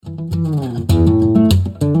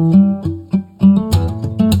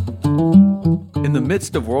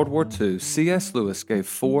midst of World War II, C.S. Lewis gave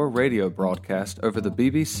 4 radio broadcasts over the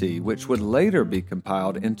BBC, which would later be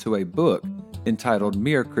compiled into a book entitled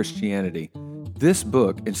Mere Christianity. This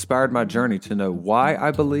book inspired my journey to know why I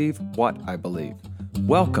believe what I believe.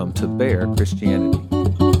 Welcome to Bare Christianity.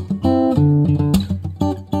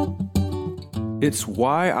 It's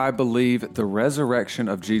Why I Believe the Resurrection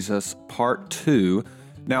of Jesus, Part 2.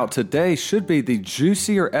 Now, today should be the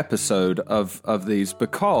juicier episode of these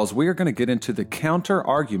because we are going to get into the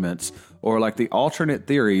counter-arguments or like the alternate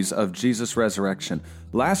theories of Jesus' resurrection.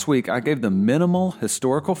 Last week, I gave the minimal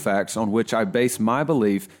historical facts on which I base my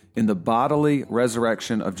belief in the bodily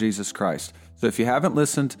resurrection of Jesus Christ. So if you haven't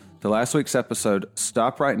listened to last week's episode,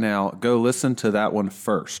 stop right now, go listen to that one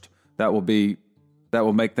first. That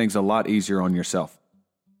will make things a lot easier on yourself.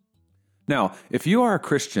 Now, if you are a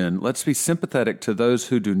Christian, let's be sympathetic to those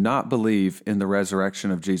who do not believe in the resurrection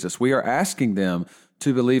of Jesus. We are asking them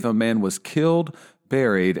to believe a man was killed,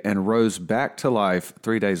 buried, and rose back to life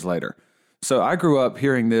 3 days later. So I grew up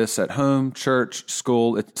hearing this at home, church,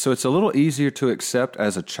 school, so it's a little easier to accept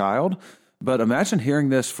as a child, but imagine hearing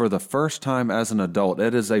this for the first time as an adult.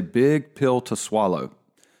 It is a big pill to swallow.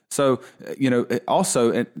 So,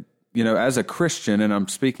 as a Christian, and I'm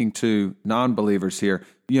speaking to non-believers here,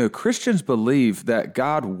 Christians believe that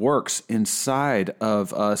God works inside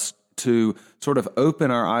of us to sort of open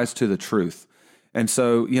our eyes to the truth. And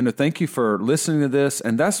so, thank you for listening to this.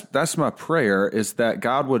 And that's my prayer, is that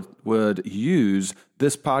God would use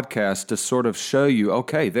this podcast to sort of show you,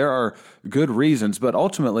 okay, there are good reasons, but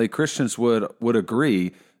ultimately Christians would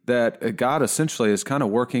agree that God essentially is kind of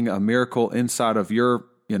working a miracle inside of your,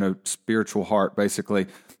 spiritual heart, basically.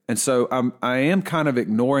 And so I am kind of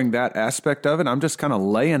ignoring that aspect of it. I'm just kind of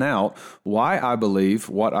laying out why I believe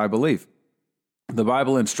what I believe. The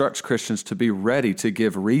Bible instructs Christians to be ready to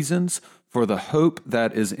give reasons for the hope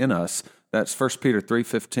that is in us. That's 1 Peter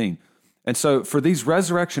 3:15. And so for these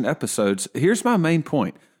resurrection episodes, here's my main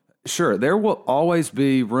point. Sure, there will always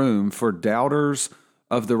be room for doubters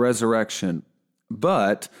of the resurrection.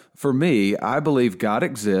 But for me, I believe God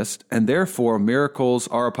exists, and therefore miracles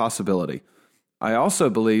are a possibility. I also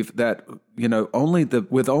believe that,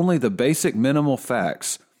 with only the basic minimal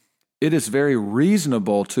facts, it is very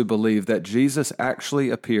reasonable to believe that Jesus actually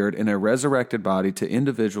appeared in a resurrected body to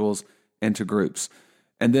individuals and to groups.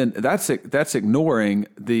 And then that's ignoring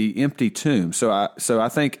the empty tomb. So I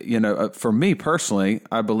think, for me personally,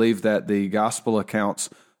 I believe that the gospel accounts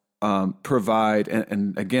provide,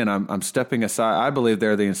 and again, I'm stepping aside. I believe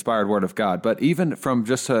they're the inspired word of God. But even from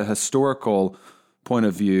just a historical point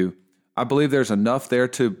of view, I believe there's enough there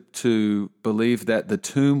to believe that the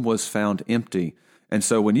tomb was found empty. And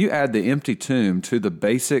so when you add the empty tomb to the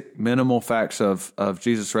basic minimal facts of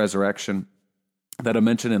Jesus' resurrection that I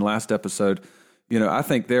mentioned in last episode, I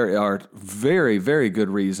think there are very, very good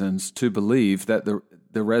reasons to believe that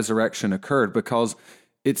the resurrection occurred, because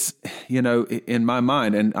it's, in my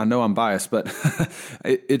mind, and I know I'm biased, but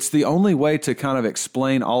it's the only way to kind of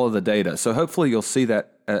explain all of the data. So hopefully you'll see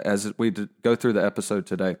that as we go through the episode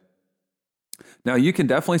today. Now, you can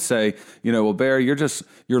definitely say, well, Barry,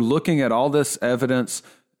 you're looking at all this evidence,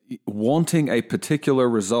 wanting a particular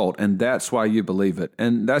result, and that's why you believe it.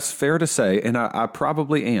 And that's fair to say, and I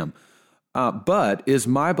probably am. But is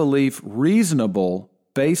my belief reasonable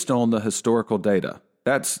based on the historical data?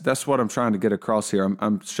 That's what I'm trying to get across here.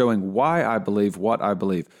 I'm showing why I believe what I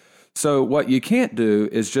believe. So what you can't do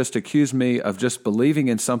is just accuse me of just believing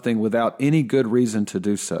in something without any good reason to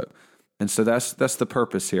do so. And so that's the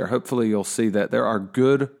purpose here. Hopefully you'll see that there are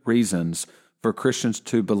good reasons for Christians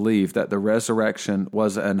to believe that the resurrection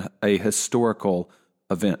was a historical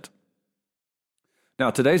event.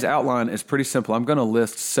 Now, today's outline is pretty simple. I'm going to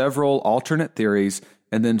list several alternate theories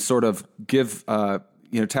and then sort of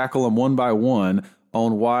tackle them one by one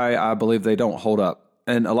on why I believe they don't hold up.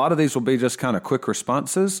 And a lot of these will be just kind of quick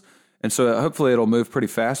responses, and so hopefully it'll move pretty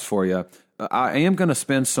fast for you. I am going to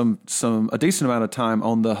spend a decent amount of time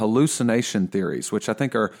on the hallucination theories, which I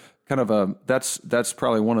think are kind of that's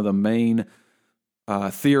probably one of the main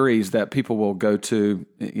theories that people will go to,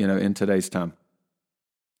 in today's time.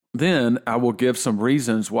 Then I will give some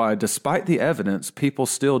reasons why, despite the evidence, people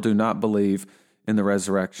still do not believe in the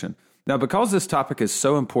resurrection. Now, because this topic is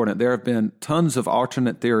so important, there have been tons of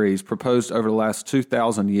alternate theories proposed over the last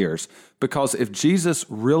 2,000 years. Because if Jesus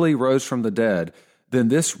really rose from the dead, then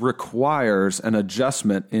this requires an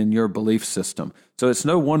adjustment in your belief system. So it's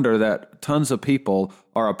no wonder that tons of people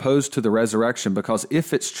are opposed to the resurrection, because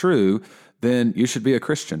if it's true, then you should be a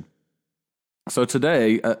Christian. So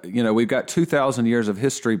today, we've got 2,000 years of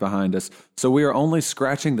history behind us, so we are only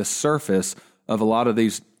scratching the surface of a lot of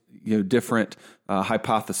these different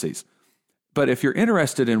hypotheses. But if you're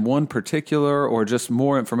interested in one particular or just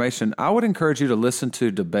more information, I would encourage you to listen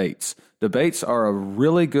to debates. Debates are a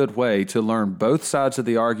really good way to learn both sides of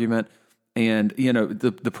the argument. And,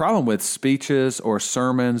 the problem with speeches or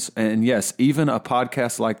sermons, and yes, even a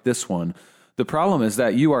podcast like this one, the problem is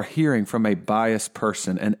that you are hearing from a biased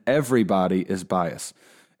person, and everybody is biased.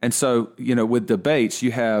 And so, with debates,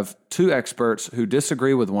 you have two experts who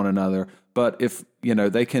disagree with one another, but if,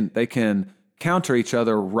 they can counter each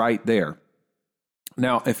other right there.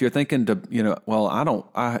 Now, if you're thinking, I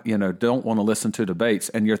don't want to listen to debates,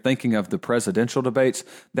 and you're thinking of the presidential debates,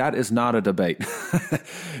 that is not a debate.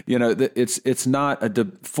 It's not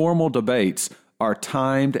formal debates are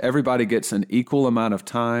timed. Everybody gets an equal amount of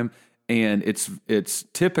time, and it's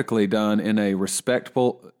typically done in a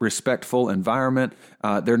respectful environment.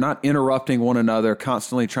 They're not interrupting one another,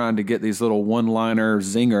 constantly trying to get these little one-liner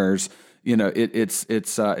zingers.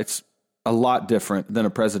 It's a lot different than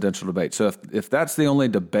a presidential debate. So if that's the only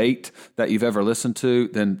debate that you've ever listened to,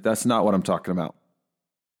 then that's not what I'm talking about.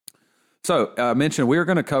 So I mentioned we're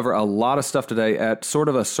going to cover a lot of stuff today at sort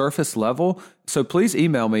of a surface level. So please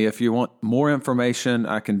email me if you want more information.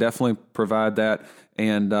 I can definitely provide that.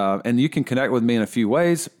 And you can connect with me in a few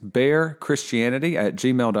ways,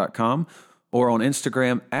 bearchristianity@gmail.com or on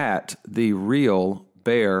Instagram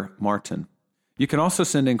 @TheRealBearMartin. You can also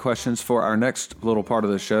send in questions for our next little part of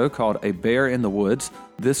the show called A Bear in the Woods.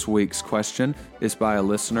 This week's question is by a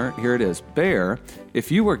listener. Here it is. Bear,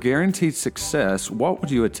 if you were guaranteed success, what would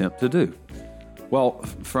you attempt to do? Well,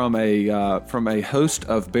 from a host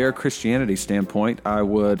of Bear Christianity standpoint, I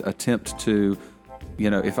would attempt to,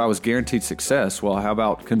 if I was guaranteed success, well, how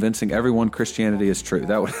about convincing everyone Christianity is true?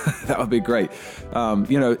 That would be great.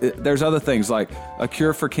 There's other things like a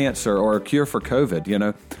cure for cancer or a cure for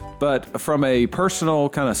COVID, But from a personal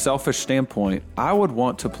kind of selfish standpoint, I would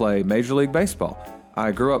want to play Major League Baseball.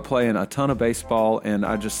 I grew up playing a ton of baseball, and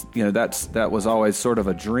I just, that was always sort of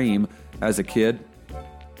a dream as a kid.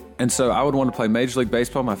 And so I would want to play Major League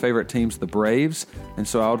Baseball. My favorite team's the Braves. And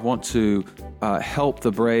so I would want to help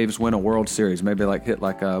the Braves win a World Series, maybe hit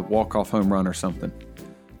a walk-off home run or something.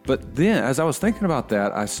 But then, as I was thinking about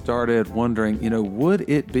that, I started wondering, would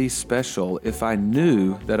it be special if I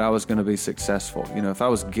knew that I was going to be successful? If I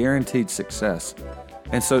was guaranteed success.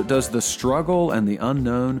 And so does the struggle and the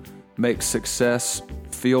unknown make success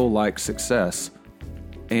feel like success?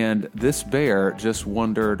 And this bear just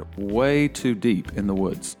wandered way too deep in the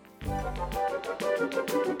woods.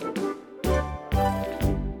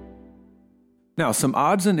 Now, some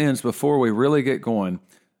odds and ends before we really get going.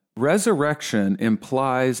 Resurrection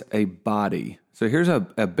implies a body. So here's a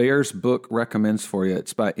Bear's book recommends for you.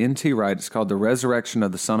 It's by N.T. Wright. It's called The Resurrection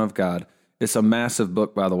of the Son of God. It's a massive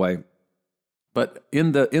book, by the way. But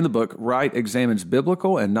in the book, Wright examines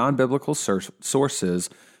biblical and non-biblical sources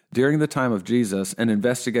during the time of Jesus and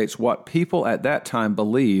investigates what people at that time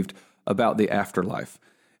believed about the afterlife.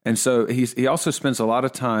 And so he also spends a lot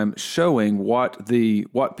of time showing what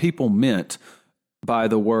people meant by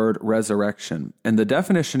the word resurrection. And the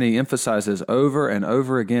definition he emphasizes over and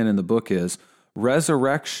over again in the book is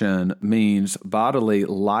resurrection means bodily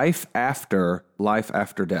life after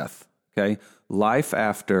death. Okay? Life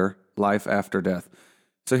after death.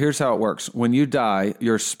 So here's how it works. When you die,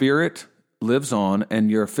 your spirit lives on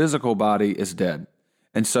and your physical body is dead.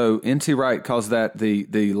 And so N.T. Wright calls that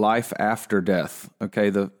the life after death.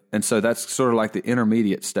 Okay? And so that's sort of like the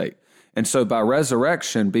intermediate state. And so by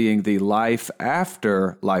resurrection being the life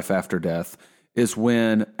after death is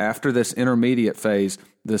when, after this intermediate phase,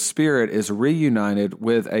 the spirit is reunited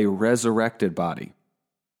with a resurrected body.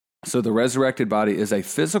 So the resurrected body is a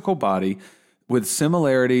physical body with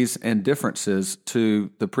similarities and differences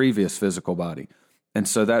to the previous physical body. And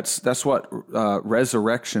so that's what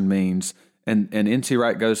resurrection means. And N.T.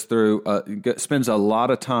 Wright goes through, spends a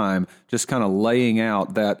lot of time just kind of laying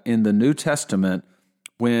out that in the New Testament,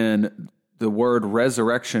 when the word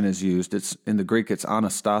resurrection is used, it's in the Greek, it's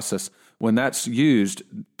anastasis. When that's used,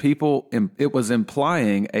 it was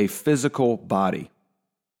implying a physical body.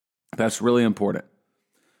 That's really important.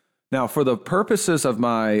 Now, for the purposes of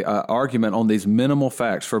my argument on these minimal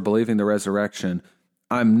facts for believing the resurrection,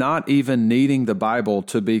 I'm not even needing the Bible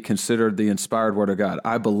to be considered the inspired Word of God.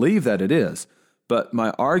 I believe that it is, but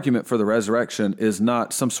my argument for the resurrection is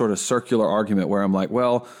not some sort of circular argument where I'm like,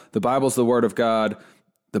 well, the Bible's the Word of God.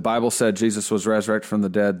 The Bible said Jesus was resurrected from the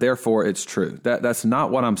dead, therefore it's true. That's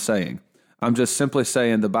not what I'm saying. I'm just simply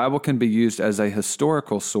saying the Bible can be used as a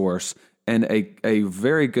historical source, and a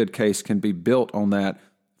very good case can be built on that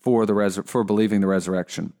for believing the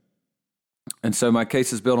resurrection. And so my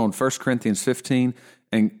case is built on 1 Corinthians 15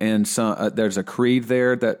 and some, there's a creed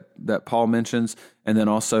there that Paul mentions, and then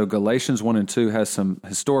also Galatians 1 and 2 has some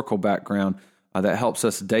historical background that helps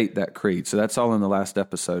us date that creed. So that's all in the last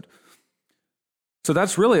episode. So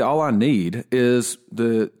that's really all I need is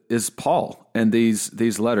Paul and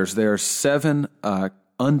these letters. There are 7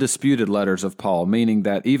 undisputed letters of Paul, meaning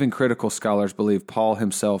that even critical scholars believe Paul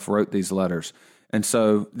himself wrote these letters. And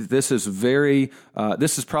so this is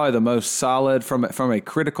this is probably the most solid from a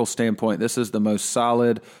critical standpoint. This is the most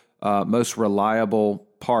solid, most reliable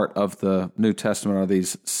part of the New Testament are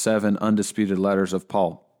these 7 undisputed letters of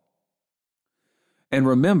Paul. And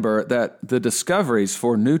remember that the discoveries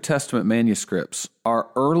for New Testament manuscripts are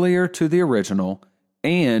earlier to the original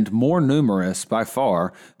and more numerous by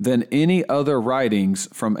far than any other writings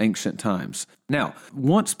from ancient times. Now,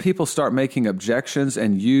 once people start making objections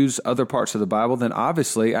and use other parts of the Bible, then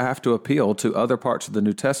obviously I have to appeal to other parts of the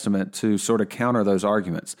New Testament to sort of counter those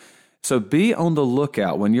arguments. So be on the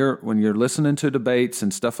lookout when you're listening to debates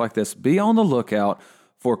and stuff like this. Be on the lookout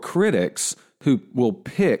for critics who will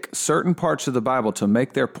pick certain parts of the Bible to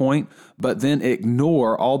make their point, but then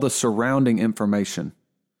ignore all the surrounding information.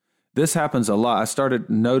 This happens a lot. I started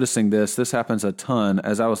noticing this. This happens a ton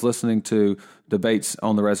as I was listening to debates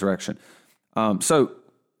on the resurrection. So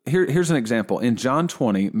here's an example. In John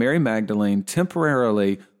 20, Mary Magdalene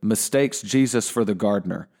temporarily mistakes Jesus for the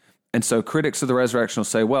gardener. And so critics of the resurrection will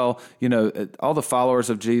say, well, all the followers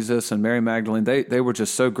of Jesus and Mary Magdalene, they were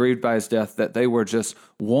just so grieved by his death that they were just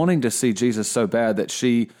wanting to see Jesus so bad that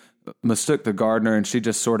she mistook the gardener, and she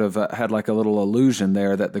just sort of had like a little illusion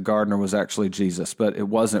there that the gardener was actually Jesus, but it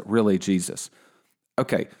wasn't really Jesus.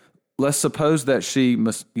 Okay, let's suppose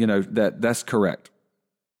that that's correct.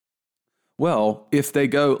 Well, if they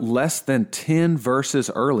go less than 10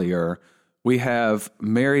 verses earlier, we have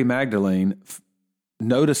Mary Magdalene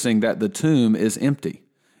noticing that the tomb is empty.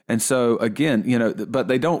 And so again,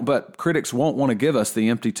 but critics won't want to give us the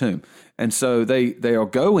empty tomb. And so they'll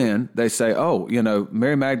go in, they say,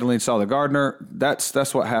 Mary Magdalene saw the gardener.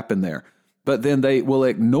 That's what happened there. But then they will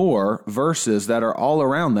ignore verses that are all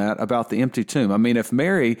around that about the empty tomb. I mean, if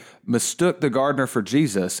Mary mistook the gardener for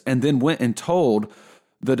Jesus and then went and told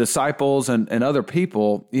the disciples and other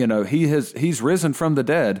people, he's risen from the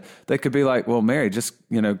dead, they could be like, well, Mary, just,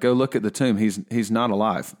 go look at the tomb. He's not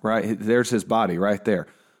alive, right? There's his body right there.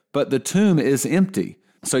 But the tomb is empty.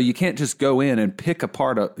 So you can't just go in and pick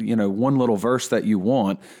apart one little verse that you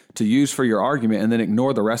want to use for your argument and then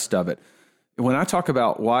ignore the rest of it. When I talk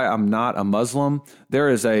about why I'm not a Muslim, there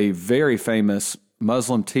is a very famous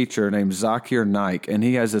Muslim teacher named Zakir Naik, and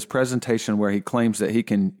he has this presentation where he claims that he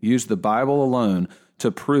can use the Bible alone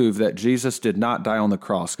to prove that Jesus did not die on the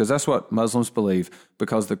cross, because that's what Muslims believe,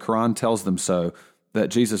 because the Quran tells them so, that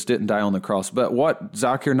Jesus didn't die on the cross. But what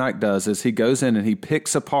Zakir Naik does is he goes in and he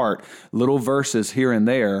picks apart little verses here and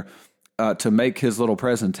there to make his little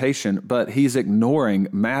presentation, but he's ignoring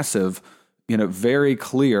massive, very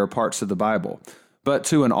clear parts of the Bible. But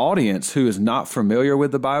to an audience who is not familiar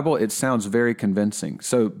with the Bible, it sounds very convincing.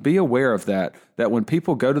 So be aware of that when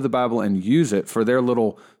people go to the Bible and use it for their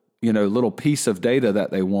little piece of data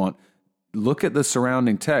that they want, look at the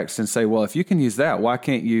surrounding text and say, well, if you can use that, why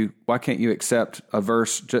can't you accept a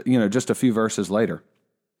verse, just a few verses later?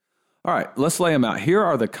 All right, let's lay them out. Here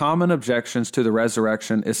are the common objections to the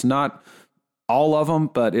resurrection. It's not all of them,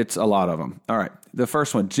 but it's a lot of them. All right, the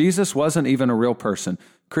first one, Jesus wasn't even a real person.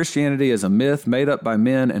 Christianity is a myth made up by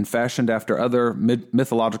men and fashioned after other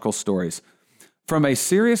mythological stories. From a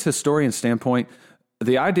serious historian standpoint,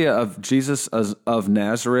 the idea of Jesus of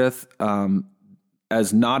Nazareth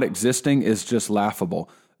as not existing is just laughable.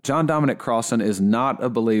 John Dominic Crossan is not a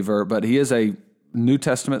believer, but he is a New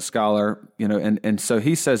Testament scholar, and so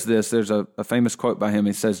he says this. There's a famous quote by him.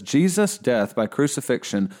 He says, Jesus' death by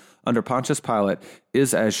crucifixion under Pontius Pilate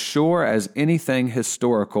is as sure as anything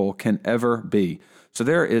historical can ever be. So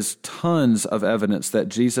there is tons of evidence that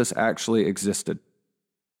Jesus actually existed.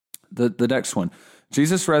 The next one,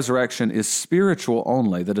 Jesus' resurrection is spiritual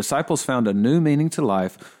only. The disciples found a new meaning to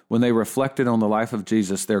life when they reflected on the life of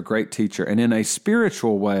Jesus, their great teacher. And in a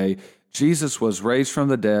spiritual way, Jesus was raised from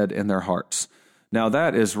the dead in their hearts. Now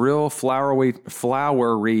that is real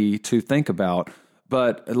flowery to think about,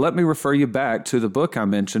 but let me refer you back to the book I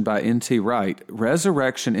mentioned by N.T. Wright.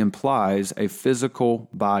 Resurrection implies a physical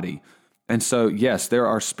body. And so, yes, there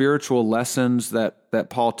are spiritual lessons that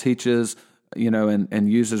Paul teaches,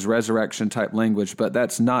 and uses resurrection type language, but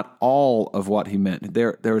that's not all of what he meant.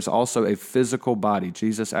 There is also a physical body.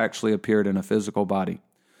 Jesus actually appeared in a physical body.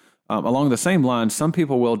 Along the same line, some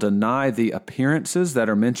people will deny the appearances that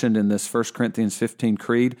are mentioned in this 1 Corinthians 15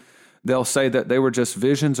 creed. They'll say that they were just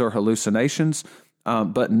visions or hallucinations.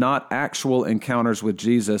 but not actual encounters with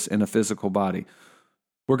Jesus in a physical body.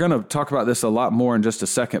 We're going to talk about this a lot more in just a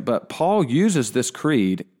second, but Paul uses this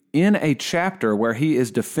creed in a chapter where he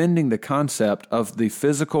is defending the concept of the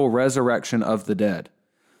physical resurrection of the dead.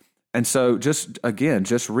 And so just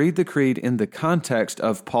read the creed in the context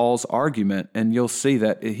of Paul's argument, and you'll see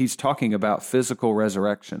that he's talking about physical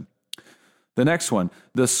resurrection. The next one,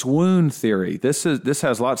 the swoon theory. This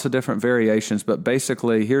has lots of different variations, but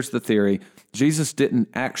basically, here's the theory. Jesus didn't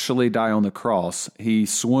actually die on the cross. He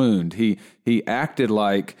swooned. He acted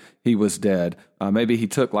like he was dead. Maybe he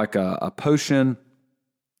took like a potion,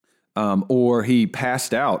 or he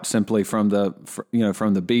passed out simply from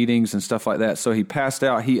the beatings and stuff like that. So he passed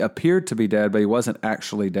out. He appeared to be dead, but he wasn't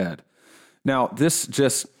actually dead. Now, this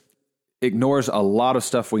just ignores a lot of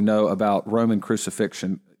stuff we know about Roman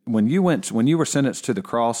crucifixion. When you were sentenced to the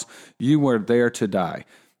cross, you were there to die.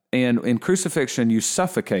 And in crucifixion, you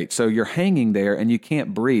suffocate. So you're hanging there and you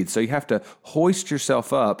can't breathe. So you have to hoist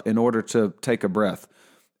yourself up in order to take a breath.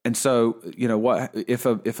 And so,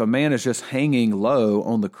 if a man is just hanging low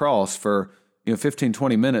on the cross for 15,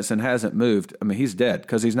 20 minutes and hasn't moved, I mean, he's dead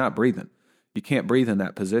because he's not breathing. You can't breathe in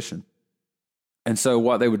that position. And so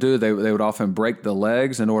what they would do, they would often break the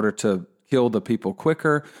legs in order to kill the people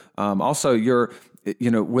quicker. Also,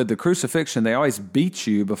 with the crucifixion, they always beat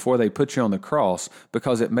you before they put you on the cross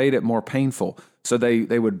because it made it more painful. So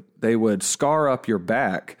they would scar up your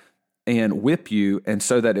back and whip you, and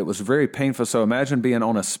so that it was very painful. So imagine being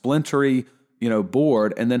on a splintery,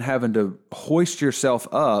 board and then having to hoist yourself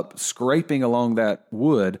up, scraping along that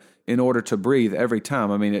wood in order to breathe every time.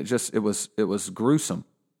 I mean, it was gruesome.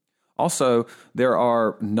 Also, there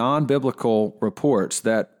are non-biblical reports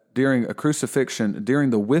that during a crucifixion, during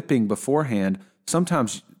the whipping beforehand,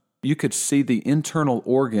 sometimes you could see the internal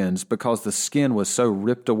organs because the skin was so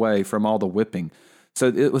ripped away from all the whipping. So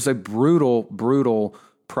it was a brutal, brutal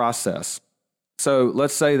process. So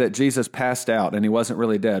let's say that Jesus passed out and he wasn't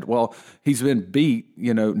really dead. Well, he's been beat,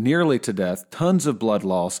 nearly to death, tons of blood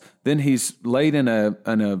loss. Then he's laid in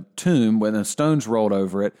a tomb with the stones rolled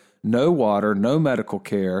over it, no water, no medical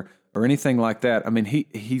care or anything like that. I mean,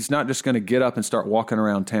 he's not just going to get up and start walking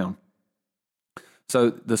around town. So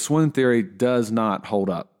the swoon theory does not hold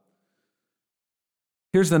up.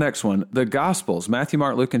 Here's the next one. The Gospels, Matthew,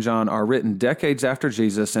 Mark, Luke, and John, are written decades after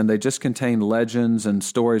Jesus, and they just contain legends and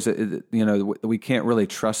stories that, we can't really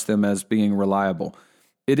trust them as being reliable.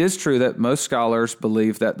 It is true that most scholars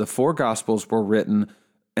believe that the four Gospels were written,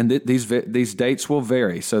 and these dates will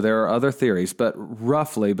vary, so there are other theories, but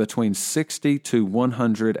roughly between 60 to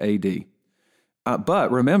 100 AD.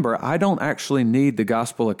 But remember, I don't actually need the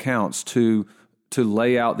Gospel accounts to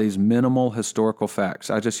lay out these minimal historical facts.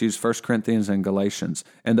 I just use 1 Corinthians and Galatians,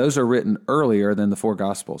 and those are written earlier than the four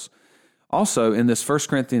Gospels. Also, in this 1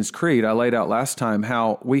 Corinthians creed, I laid out last time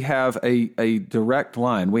how we have a direct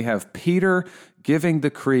line. We have Peter giving the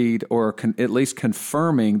creed, or at least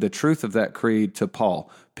confirming the truth of that creed to Paul.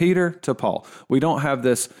 Peter to Paul. We don't have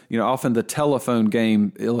this, often the telephone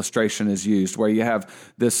game illustration is used where you have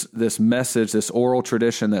this message, this oral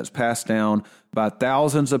tradition that's passed down by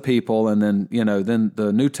thousands of people, and then, then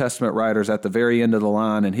the New Testament writer's at the very end of the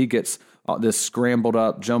line, and he gets this scrambled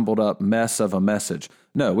up, jumbled up mess of a message.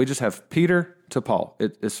 No, we just have Peter to Paul.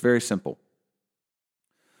 It's very simple.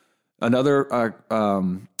 Another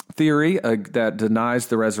theory that denies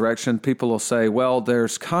the resurrection, people will say, well,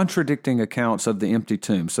 there's contradicting accounts of the empty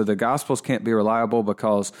tomb. So the Gospels can't be reliable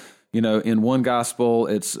because, in one Gospel,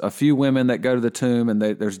 it's a few women that go to the tomb, and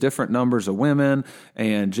there's different numbers of women.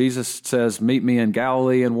 And Jesus says, meet me in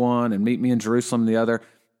Galilee in one and meet me in Jerusalem in the other.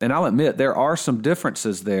 And I'll admit, there are some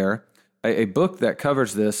differences there. A book that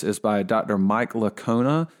covers this is by Dr. Mike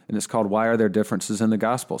Licona, and it's called Why Are There Differences in the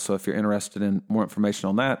Gospel? So if you're interested in more information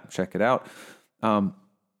on that, check it out.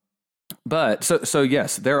 But so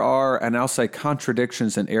yes, there are, and I'll say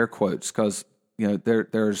contradictions in air quotes because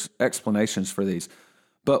there's explanations for these.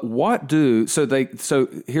 But so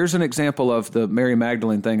here's an example of the Mary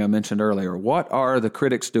Magdalene thing I mentioned earlier. What are the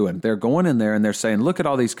critics doing? They're going in there and they're saying, look at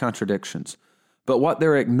all these contradictions. But what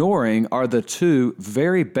they're ignoring are the two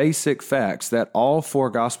very basic facts that all four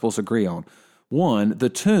Gospels agree on. One, the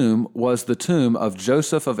tomb was the tomb of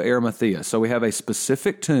Joseph of Arimathea. So we have a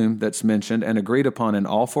specific tomb that's mentioned and agreed upon in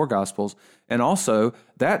all four Gospels. And also,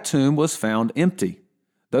 that tomb was found empty.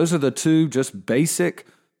 Those are the two just basic,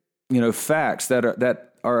 facts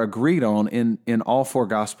that are agreed on in all four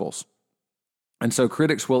Gospels. And so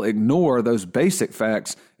critics will ignore those basic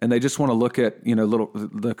facts, and they just want to look at,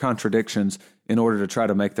 the contradictions in order to try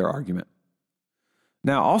to make their argument.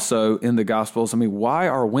 Now, also in the Gospels, why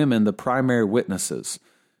are women the primary witnesses?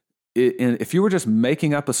 if you were just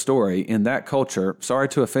making up a story in that culture, sorry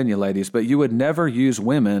to offend you ladies, but you would never use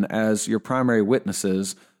women as your primary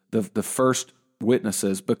witnesses, the first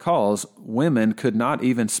witnesses, because women could not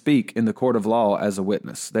even speak in the court of law as a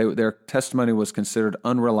witness. Their testimony was considered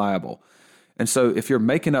unreliable. And so if you're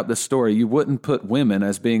making up this story, you wouldn't put women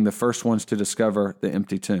as being the first ones to discover the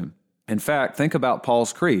empty tomb. In fact, think about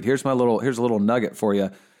Paul's creed. Here's a little nugget for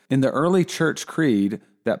you. In the early church creed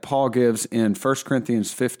that Paul gives in 1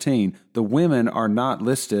 Corinthians 15, the women are not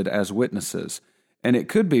listed as witnesses. And it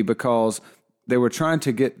could be because they were trying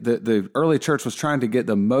to get, the early church was trying to get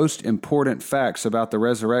the most important facts about the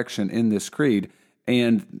resurrection in this creed.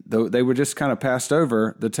 And they were just kind of passed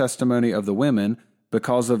over the testimony of the women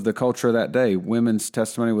because of the culture of that day. Women's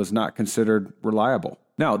testimony was not considered reliable.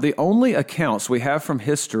 Now, the only accounts we have from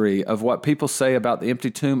history of what people say about the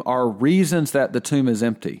empty tomb are reasons that the tomb is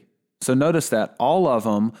empty. So notice that all of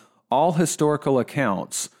them, all historical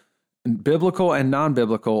accounts, biblical and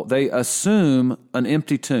non-biblical, they assume an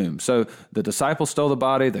empty tomb. So the disciples stole the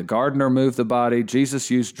body, the gardener moved the body, Jesus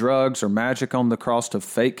used drugs or magic on the cross to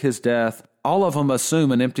fake his death. All of them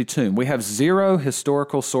assume an empty tomb. We have zero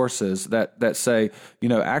historical sources that say,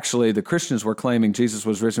 actually the Christians were claiming Jesus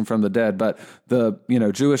was risen from the dead, but the,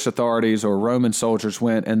 Jewish authorities or Roman soldiers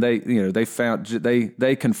went and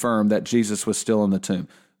they confirmed that Jesus was still in the tomb.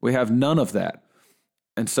 We have none of that.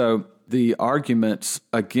 And so the arguments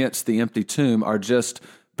against the empty tomb are just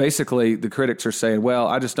basically the critics are saying, well,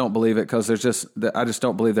 I just don't believe it because I just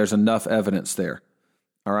don't believe there's enough evidence there.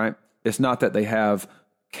 All right. It's not that they have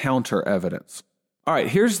counter evidence. All right.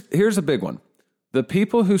 Here's a big one. The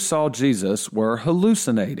people who saw Jesus were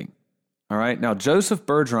hallucinating. All right. Now, Joseph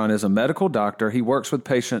Bergeron is a medical doctor. He works with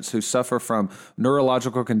patients who suffer from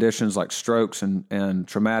neurological conditions like strokes and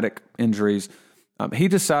traumatic injuries. He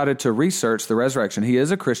decided to research the resurrection. He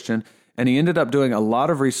is a Christian, and he ended up doing a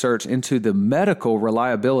lot of research into the medical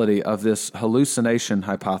reliability of this hallucination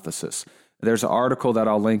hypothesis. There's an article that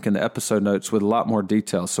I'll link in the episode notes with a lot more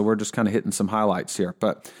details, so we're just kind of hitting some highlights here.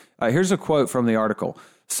 But here's a quote from the article.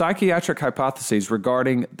 Psychiatric hypotheses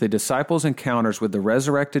regarding the disciples' encounters with the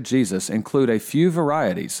resurrected Jesus include a few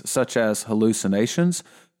varieties, such as hallucinations,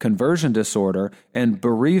 conversion disorder, and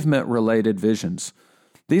bereavement-related visions.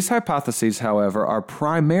 These hypotheses, however, are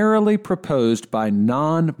primarily proposed by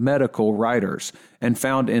non-medical writers and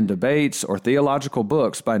found in debates or theological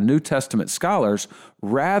books by New Testament scholars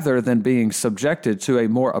rather than being subjected to a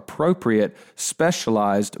more appropriate,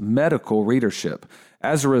 specialized medical readership.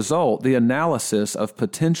 As a result, the analysis of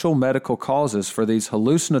potential medical causes for these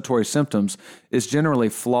hallucinatory symptoms is generally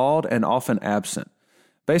flawed and often absent.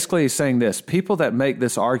 Basically, he's saying this: people that make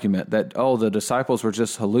this argument that, the disciples were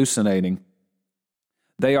just hallucinating,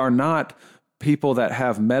 they are not people that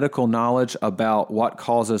have medical knowledge about what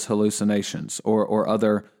causes hallucinations or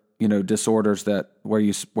other, disorders where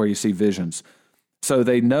you see visions. So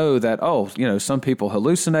they know that, some people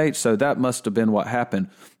hallucinate, so that must have been what happened.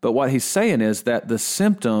 But what he's saying is that the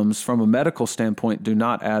symptoms from a medical standpoint do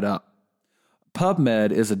not add up.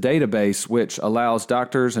 PubMed is a database which allows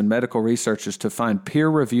doctors and medical researchers to find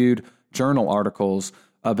peer-reviewed journal articles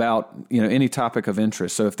about, any topic of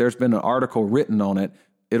interest. So if there's been an article written on it,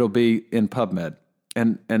 it'll be in PubMed.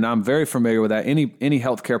 And I'm very familiar with that. Any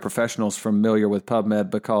healthcare professionals familiar with PubMed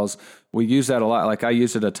because we use that a lot. Like I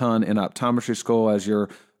use it a ton in optometry school as you're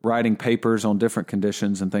writing papers on different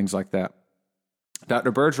conditions and things like that.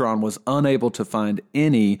 Dr. Bergeron was unable to find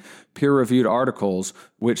any peer-reviewed articles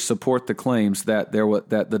which support the claims that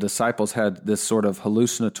that the disciples had this sort of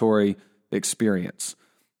hallucinatory experience.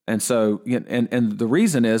 And so, and the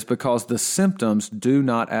reason is because the symptoms do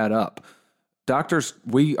not add up. Doctors,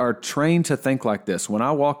 we are trained to think like this. When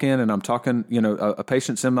I walk in and I'm talking, a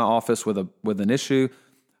patient's in my office with an issue,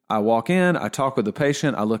 I walk in, I talk with the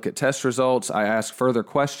patient, I look at test results, I ask further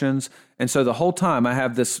questions. And so the whole time I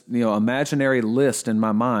have this, imaginary list in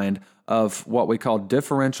my mind of what we call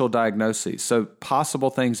differential diagnoses. So possible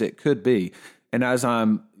things it could be. And as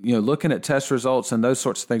I'm, looking at test results and those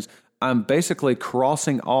sorts of things, I'm basically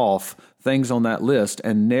crossing off things on that list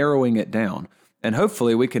and narrowing it down. And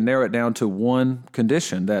hopefully we can narrow it down to one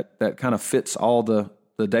condition that kind of fits all the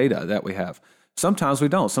data that we have. Sometimes we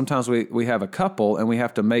don't. Sometimes we have a couple and we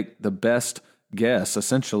have to make the best guess,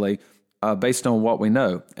 essentially, based on what we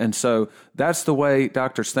know. And so that's the way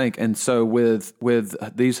doctors think. And so with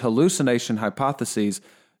these hallucination hypotheses,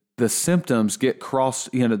 the symptoms get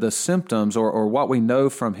crossed, the symptoms or what we know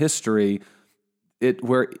from history,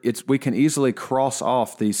 we can easily cross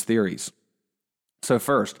off these theories. So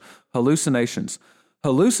first, hallucinations.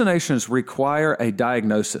 Hallucinations require a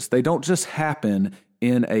diagnosis. They don't just happen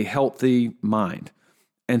in a healthy mind.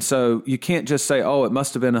 And so you can't just say, oh, it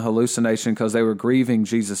must have been a hallucination because they were grieving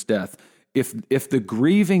Jesus' death. If the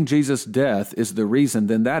grieving Jesus' death is the reason,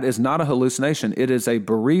 then that is not a hallucination. It is a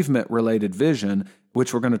bereavement-related vision,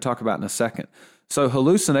 which we're going to talk about in a second. So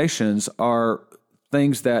hallucinations are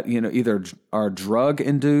things that, either are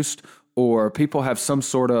drug-induced or people have some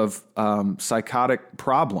sort of psychotic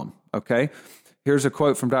problem, okay? Here's a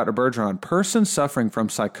quote from Dr. Bergeron. Persons suffering from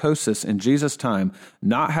psychosis in Jesus' time,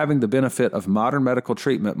 not having the benefit of modern medical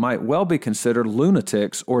treatment, might well be considered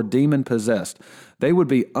lunatics or demon-possessed. They would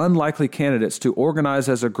be unlikely candidates to organize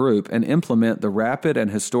as a group and implement the rapid and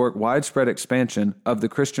historic widespread expansion of the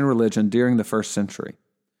Christian religion during the first century.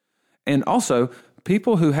 And also,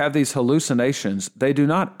 people who have these hallucinations, they do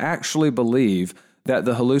not actually believe that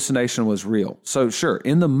the hallucination was real. So sure,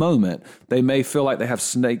 in the moment, they may feel like they have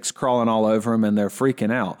snakes crawling all over them and they're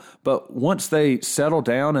freaking out. But once they settle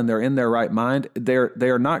down and they're in their right mind, they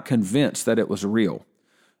are not convinced that it was real.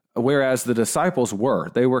 Whereas the disciples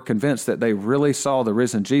were. They were convinced that they really saw the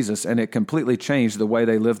risen Jesus, and it completely changed the way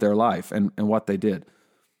they lived their life and what they did.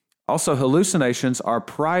 Also, hallucinations are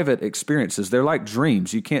private experiences. They're like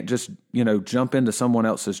dreams. You can't just, jump into someone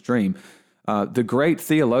else's dream. The great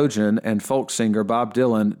theologian and folk singer Bob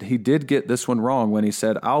Dylan, he did get this one wrong when he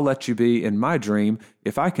said, I'll let you be in my dream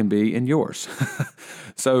if I can be in yours.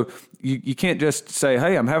 So you can't just say,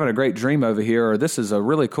 hey, I'm having a great dream over here, or this is a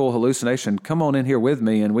really cool hallucination. Come on in here with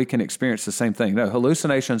me and we can experience the same thing. No,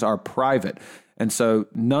 hallucinations are private. And so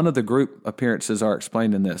none of the group appearances are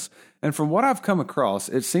explained in this. And from what I've come across,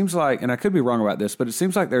 it seems like, and I could be wrong about this, but it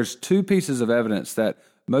seems like there's two pieces of evidence that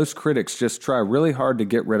most critics just try really hard to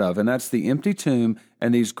get rid of, and that's the empty tomb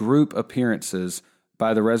and these group appearances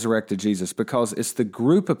by the resurrected Jesus, because it's the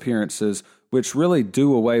group appearances which really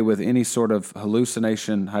do away with any sort of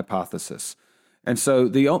hallucination hypothesis. And so,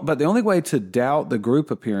 the only way to doubt the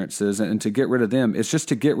group appearances and to get rid of them is just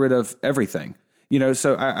to get rid of everything.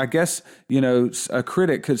 So I guess, a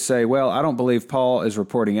critic could say, well, I don't believe Paul is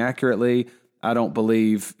reporting accurately. I don't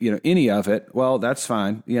believe, any of it. Well, that's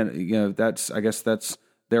fine. I guess that's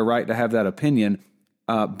their right to have that opinion.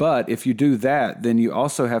 But if you do that, then you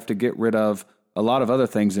also have to get rid of a lot of other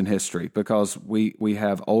things in history, because we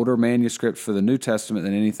have older manuscripts for the New Testament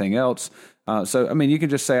than anything else. You can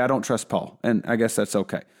just say, I don't trust Paul, and I guess that's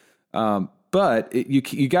okay. But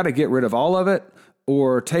you got to get rid of all of it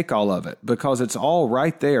or take all of it, because it's all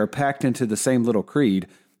right there packed into the same little creed.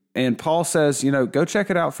 And Paul says, go check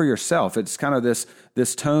it out for yourself. It's kind of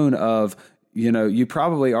this tone of, you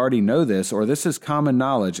probably already know this, or this is common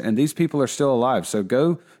knowledge, and these people are still alive. So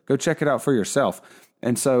go check it out for yourself.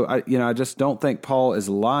 And so I just don't think Paul is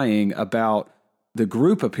lying about the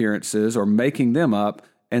group appearances or making them up,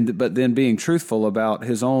 but then being truthful about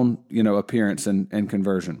his own, appearance and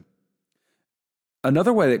conversion.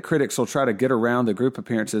 Another way that critics will try to get around the group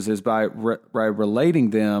appearances is by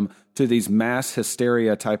relating them to these mass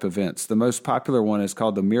hysteria type events. The most popular one is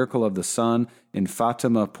called the Miracle of the Sun in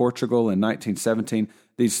Fatima, Portugal in 1917.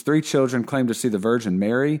 These 3 children claimed to see the Virgin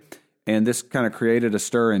Mary, and this kind of created a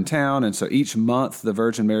stir in town. And so each month the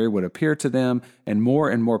Virgin Mary would appear to them, and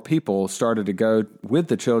more people started to go with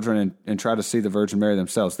the children and try to see the Virgin Mary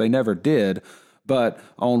themselves. They never did, but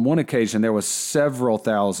on one occasion there was several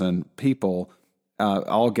thousand people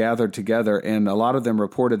all gathered together, and a lot of them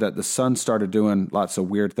reported that the sun started doing lots of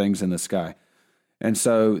weird things in the sky. And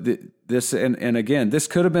so this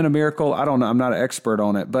could have been a miracle. I don't know. I'm not an expert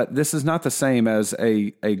on it, but this is not the same as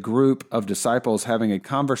a group of disciples having a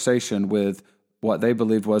conversation with what they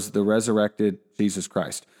believed was the resurrected Jesus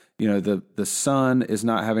Christ. The Son is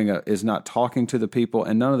not talking to the people,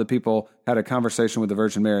 and none of the people had a conversation with the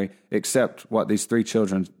Virgin Mary except what these 3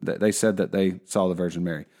 children that they said that they saw the Virgin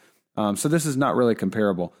Mary. So this is not really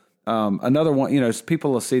comparable. Another one,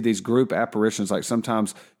 people will see these group apparitions. Like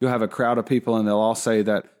sometimes you'll have a crowd of people and they'll all say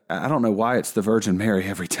that, I don't know why it's the Virgin Mary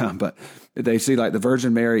every time, but they see like the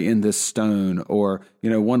Virgin Mary in this stone. Or,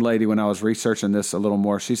 one lady, when I was researching this a little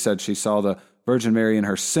more, she said she saw the Virgin Mary in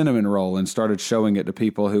her cinnamon roll and started showing it to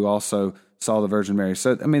people who also saw the Virgin Mary.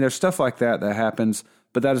 So, there's stuff like that happens,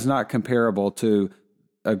 but that is not comparable to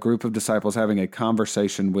a group of disciples having a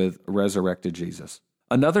conversation with resurrected Jesus.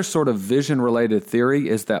 Another sort of vision-related theory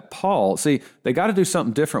is that Paul, they got to do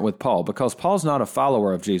something different with Paul, because Paul's not a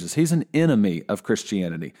follower of Jesus. He's an enemy of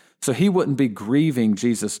Christianity. So he wouldn't be grieving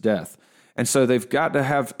Jesus' death. And so they've got to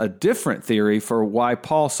have a different theory for why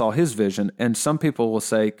Paul saw his vision. And some people will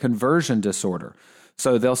say conversion disorder.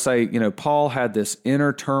 So they'll say, Paul had this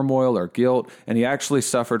inner turmoil or guilt, and he actually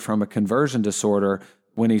suffered from a conversion disorder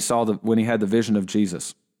when he had the vision of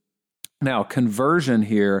Jesus. Now, conversion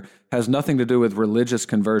here has nothing to do with religious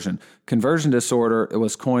conversion. Conversion disorder, it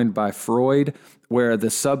was coined by Freud, where the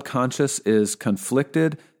subconscious is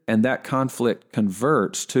conflicted, and that conflict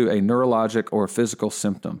converts to a neurologic or physical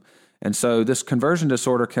symptom. And so this conversion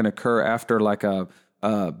disorder can occur after like a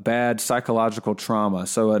bad psychological trauma.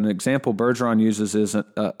 So an example Bergeron uses is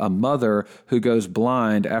a mother who goes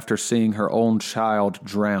blind after seeing her own child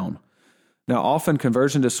drown. Now, often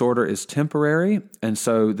conversion disorder is temporary, and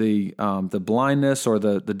so the blindness or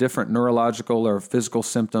the different neurological or physical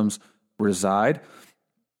symptoms reside.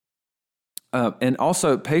 And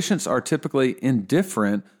also, patients are typically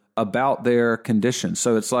indifferent about their condition.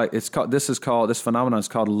 So this phenomenon is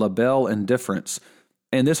called labile indifference.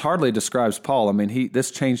 And this hardly describes Paul. I mean,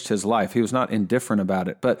 this changed his life. He was not indifferent about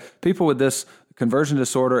it. But people with this conversion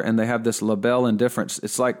disorder and they have this labile indifference,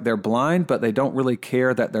 it's like they're blind, but they don't really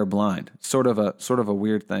care that they're blind. Sort of a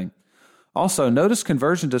weird thing. Also, notice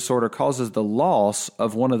conversion disorder causes the loss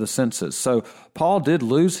of one of the senses. So Paul did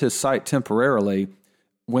lose his sight temporarily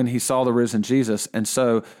when he saw the risen Jesus. And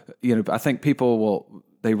so, I think people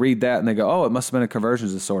they read that and they go, oh, it must have been a conversion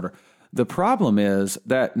disorder. The problem is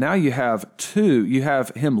that now you have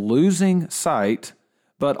him losing sight,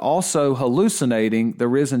 but also hallucinating the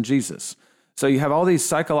risen Jesus. So you have all these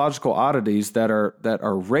psychological oddities that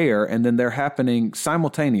are rare, and then they're happening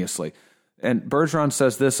simultaneously. And Bergeron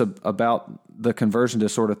says this about the conversion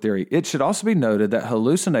disorder theory. It should also be noted that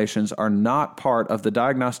hallucinations are not part of the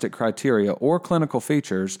diagnostic criteria or clinical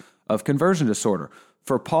features of conversion disorder.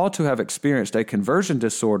 For Paul to have experienced a conversion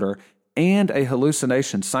disorder and a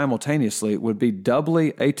hallucination simultaneously would be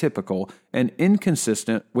doubly atypical and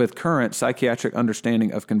inconsistent with current psychiatric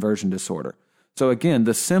understanding of conversion disorder. So again,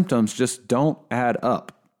 the symptoms just don't add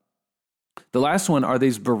up. The last one are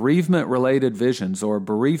these bereavement-related visions or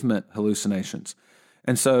bereavement hallucinations.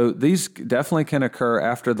 And so these definitely can occur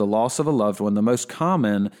after the loss of a loved one. The most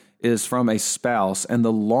common is from a spouse, and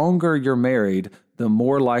the longer you're married, the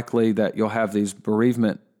more likely that you'll have these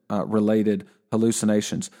bereavement-related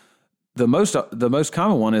hallucinations. The most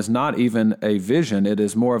common one is not even a vision. It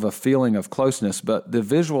is more of a feeling of closeness, but the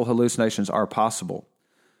visual hallucinations are possible.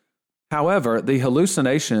 However, the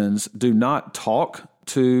hallucinations do not talk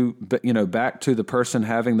to, back to the person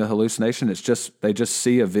having the hallucination. They just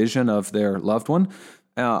see a vision of their loved one.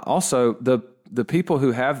 Also, the people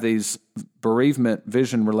who have these bereavement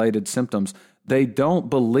vision-related symptoms, they don't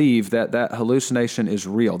believe that hallucination is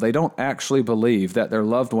real. They don't actually believe that their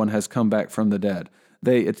loved one has come back from the dead.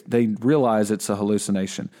 They realize it's a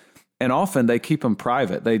hallucination. And often they keep them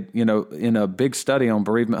private. In a big study on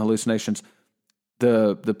bereavement hallucinations,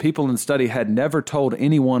 the people in the study had never told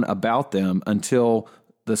anyone about them until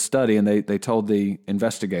the study, and they told the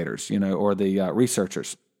investigators, or the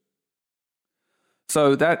researchers.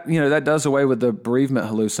 So that does away with the bereavement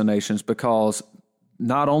hallucinations, because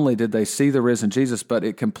not only did they see the risen Jesus, but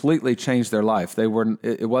it completely changed their life.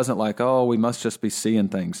 It wasn't like, oh, we must just be seeing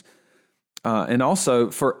things. And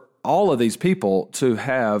also, for all of these people to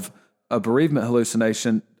have a bereavement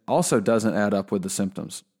hallucination also doesn't add up with the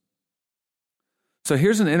symptoms. So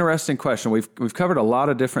here's an interesting question. We've covered a lot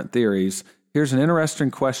of different theories. Here's an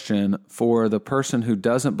interesting question for the person who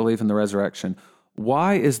doesn't believe in the resurrection.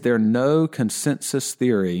 Why is there no consensus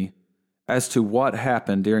theory as to what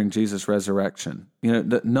happened during Jesus' resurrection?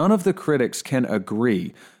 None of the critics can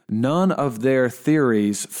agree. None of their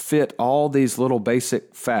theories fit all these little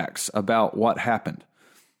basic facts about what happened.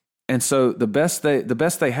 And so the best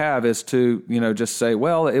they have is to, just say,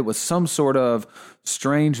 well, it was some sort of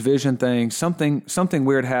strange vision thing, something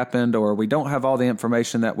weird happened, or we don't have all the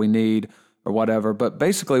information that we need, or whatever. But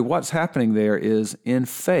basically what's happening there is, in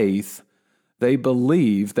faith, they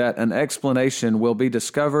believe that an explanation will be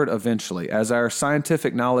discovered eventually. As our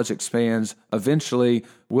scientific knowledge expands, eventually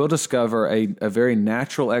we'll discover a very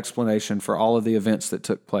natural explanation for all of the events that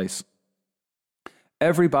took place.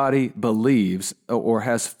 Everybody believes or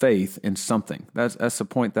has faith in something. That's the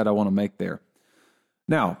point that I want to make there.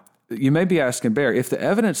 Now, you may be asking, Bear, if the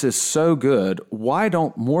evidence is so good, why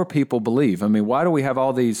don't more people believe? I mean, why do we have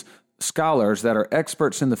all these scholars that are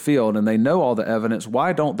experts in the field and they know all the evidence?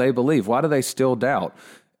 Why don't they believe? Why do they still doubt?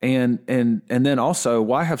 And then also,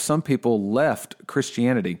 why have some people left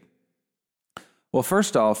Christianity? Well,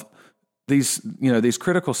 first off, these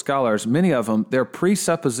critical scholars, many of them, their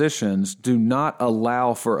presuppositions do not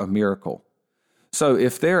allow for a miracle. So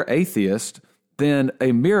if they're atheist, then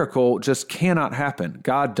a miracle just cannot happen.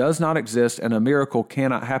 God does not exist, and a miracle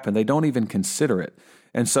cannot happen. They don't even consider it.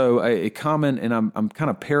 And so a common, and I'm kind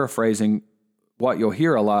of paraphrasing what you'll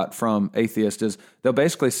hear a lot from atheists, is they'll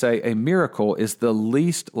basically say a miracle is the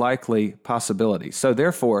least likely possibility. So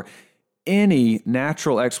therefore, any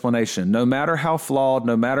natural explanation, no matter how flawed,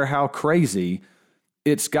 no matter how crazy,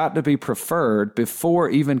 it's got to be preferred before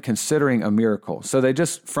even considering a miracle. So they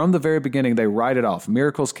just, from the very beginning, they write it off.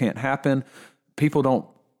 Miracles can't happen. People don't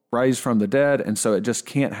rise from the dead, and so it just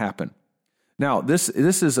can't happen. Now, this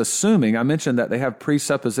is assuming, I mentioned that they have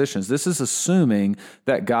presuppositions. This is assuming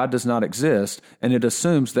that God does not exist, and it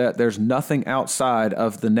assumes that there's nothing outside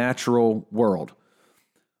of the natural world.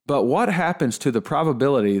 But what happens to the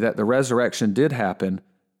probability that the resurrection did happen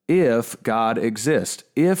if God exists?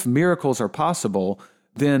 If miracles are possible,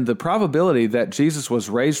 then the probability that Jesus was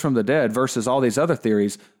raised from the dead versus all these other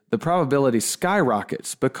theories, the probability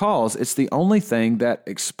skyrockets because it's the only thing that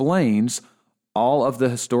explains all of the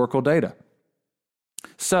historical data.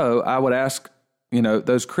 So I would ask,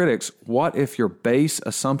 those critics, what if your base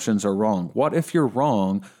assumptions are wrong? What if you're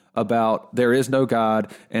wrong about there is no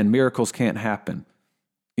God and miracles can't happen?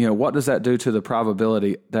 What does that do to the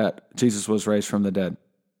probability that Jesus was raised from the dead?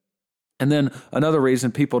 And then another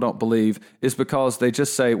reason people don't believe is because they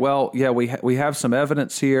just say, well, yeah, we have some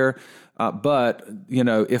evidence here, but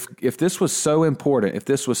if this was so important, if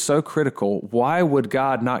this was so critical, why would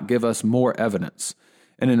God not give us more evidence?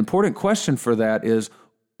 And an important question for that is,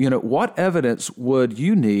 what evidence would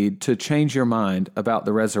you need to change your mind about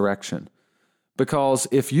the resurrection? Because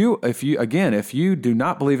if you do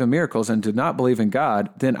not believe in miracles and do not believe in God,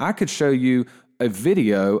 then I could show you a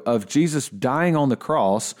video of Jesus dying on the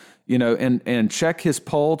cross, and check his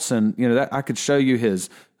pulse, and that I could show you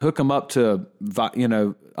hook him up to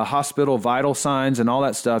a hospital, vital signs and all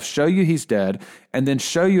that stuff, show you he's dead, and then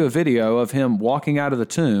show you a video of him walking out of the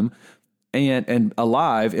tomb and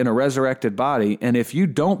alive in a resurrected body. And if you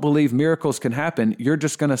don't believe miracles can happen, you're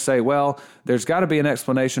just going to say, well, there's got to be an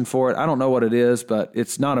explanation for it. I don't know what it is, but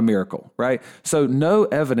it's not a miracle, right? So no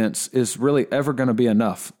evidence is really ever going to be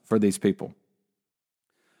enough for these people.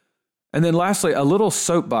 And then lastly, a little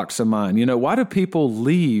soapbox of mine. Why do people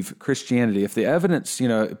leave Christianity? If the evidence,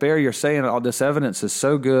 Barry, you're saying all this evidence is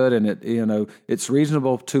so good and it's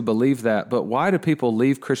reasonable to believe that, but why do people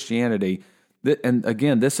leave Christianity? And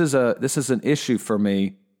again, this is an issue for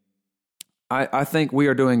me. I think we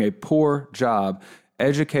are doing a poor job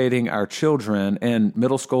educating our children and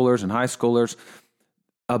middle schoolers and high schoolers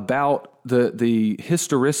about the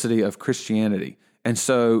historicity of Christianity. And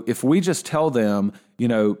so if we just tell them,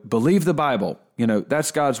 believe the Bible,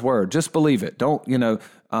 that's God's word, just believe it. Don't,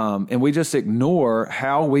 and we just ignore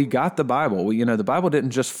how we got the Bible. The Bible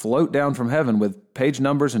didn't just float down from heaven with page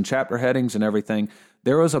numbers and chapter headings and everything.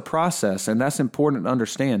 There was a process, and that's important to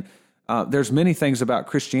understand. There's many things about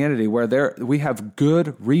Christianity where we have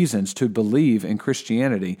good reasons to believe in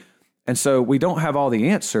Christianity. And so we don't have all the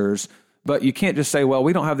answers, but you can't just say, well,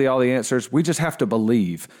 we don't have all the answers. We just have to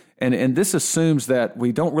believe. And this assumes that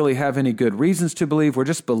we don't really have any good reasons to believe. We're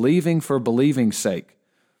just believing for believing's sake.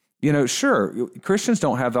 Sure, Christians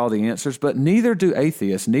don't have all the answers, but neither do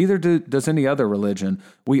atheists, neither does any other religion.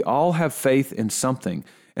 We all have faith in something.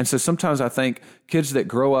 And so sometimes I think kids that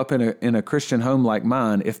grow up in a Christian home like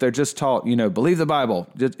mine, if they're just taught, believe the Bible,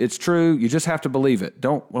 it's true, you just have to believe it.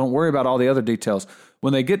 Don't worry about all the other details.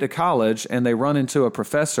 When they get to college and they run into a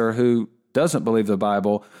professor who doesn't believe the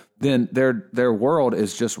Bible, then their world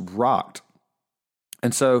is just rocked.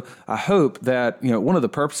 And so I hope that, one of the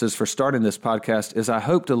purposes for starting this podcast is I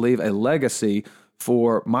hope to leave a legacy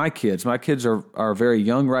for my kids. My kids are very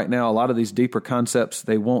young right now. A lot of these deeper concepts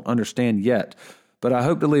they won't understand yet. But I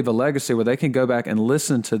hope to leave a legacy where they can go back and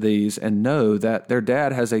listen to these and know that their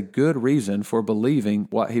dad has a good reason for believing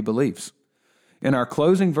what he believes. In our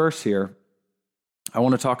closing verse here, I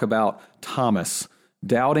want to talk about Thomas,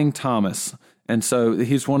 doubting Thomas. And so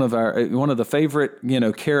he's one of the favorite,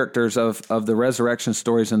 characters of the resurrection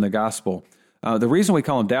stories in the gospel. The reason we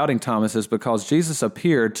call him doubting Thomas is because Jesus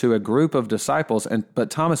appeared to a group of disciples,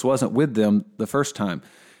 but Thomas wasn't with them the first time.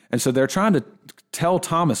 And so they're trying to tell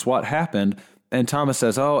Thomas what happened. And Thomas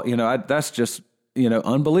says, that's just,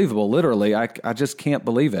 unbelievable. Literally, I just can't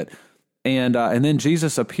believe it. And then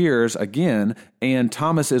Jesus appears again, and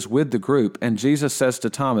Thomas is with the group. And Jesus says to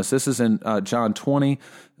Thomas, this is in John 20,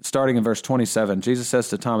 starting in verse 27. Jesus says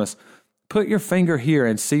to Thomas, put your finger here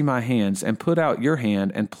and see my hands, and put out your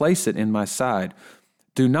hand and place it in my side.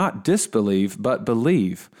 Do not disbelieve, but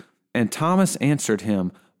believe. And Thomas answered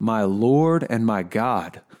him, my Lord and my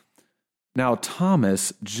God. Now,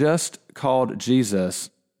 Thomas just called Jesus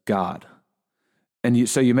God. And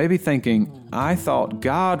so you may be thinking, I thought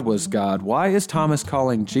God was God. Why is Thomas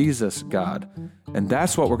calling Jesus God? And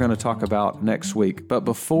that's what we're going to talk about next week. But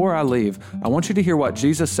before I leave, I want you to hear what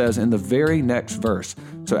Jesus says in the very next verse.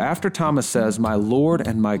 So after Thomas says, my Lord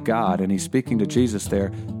and my God, and he's speaking to Jesus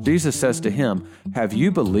there, Jesus says to him, have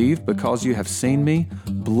you believed because you have seen me?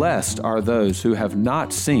 Blessed are those who have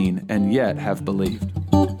not seen and yet have believed.